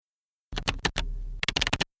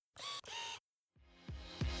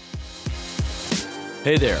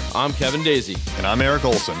Hey there, I'm Kevin Daisy. And I'm Eric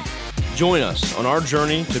Olson. Join us on our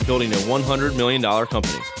journey to building a $100 million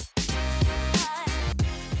company.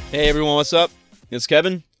 Hey everyone, what's up? It's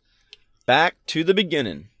Kevin. Back to the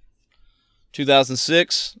beginning.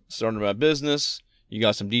 2006, started my business. You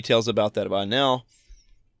got some details about that by now.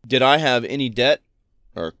 Did I have any debt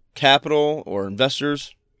or capital or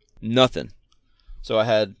investors? Nothing. So I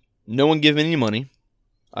had no one give me any money.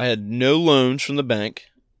 I had no loans from the bank.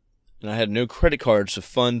 And I had no credit cards to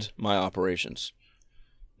fund my operations.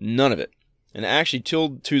 None of it. And actually,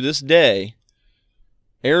 to this day,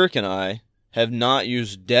 Eric and I have not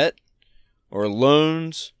used debt or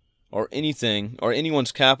loans or anything or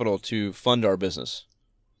anyone's capital to fund our business.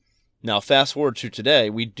 Now, fast forward to today,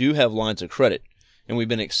 we do have lines of credit, and we've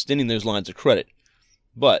been extending those lines of credit.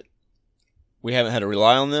 But we haven't had to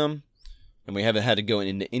rely on them, and we haven't had to go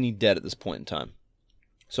into any debt at this point in time.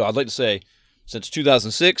 So I'd like to say, since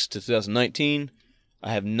 2006 to 2019,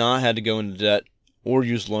 I have not had to go into debt or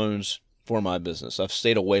use loans for my business. I've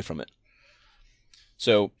stayed away from it.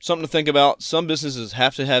 So something to think about. Some businesses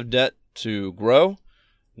have to have debt to grow.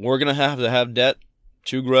 We're going to have debt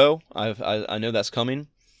to grow. I know that's coming.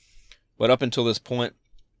 But up until this point,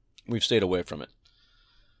 we've stayed away from it.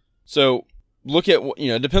 So look at,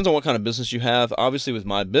 it depends on what kind of business you have. Obviously, with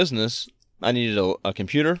my business, I needed a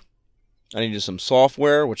computer. I needed some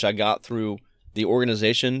software, which I got through the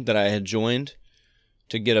organization that I had joined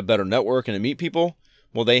to get a better network and to meet people.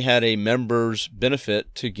 Well, they had a members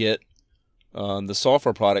benefit to get the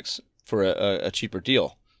software products for a cheaper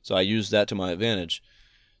deal. So I used that to my advantage.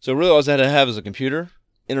 So really all I had to have is a computer,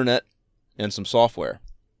 internet, and some software.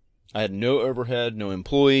 I had no overhead, no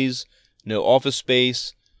employees, no office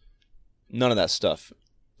space, none of that stuff.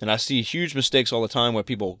 And I see huge mistakes all the time where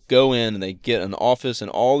people go in and they get an office and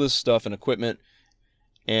all this stuff and equipment,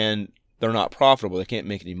 and they're not profitable. They can't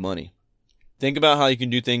make any money. Think about how you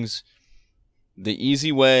can do things the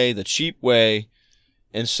easy way, the cheap way,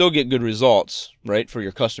 and still get good results, right, for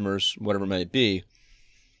your customers, whatever it may be.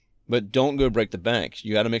 But don't go break the bank.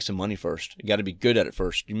 You got to make some money first. You got to be good at it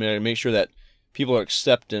first. You got to make sure that people are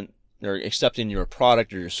accepting your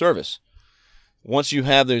product or your service. Once you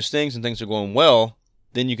have those things and things are going well,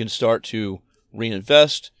 then you can start to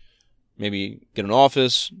reinvest, maybe get an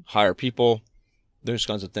office, hire people, those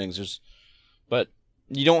kinds of things. But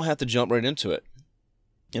you don't have to jump right into it.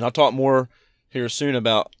 And I'll talk more here soon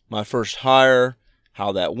about my first hire,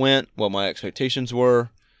 how that went, what my expectations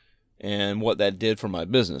were, and what that did for my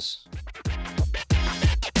business.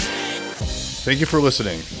 Thank you for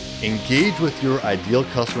listening. Engage with your ideal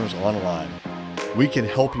customers online. We can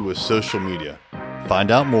help you with social media.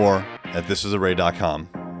 Find out more at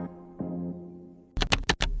thisisarray.com.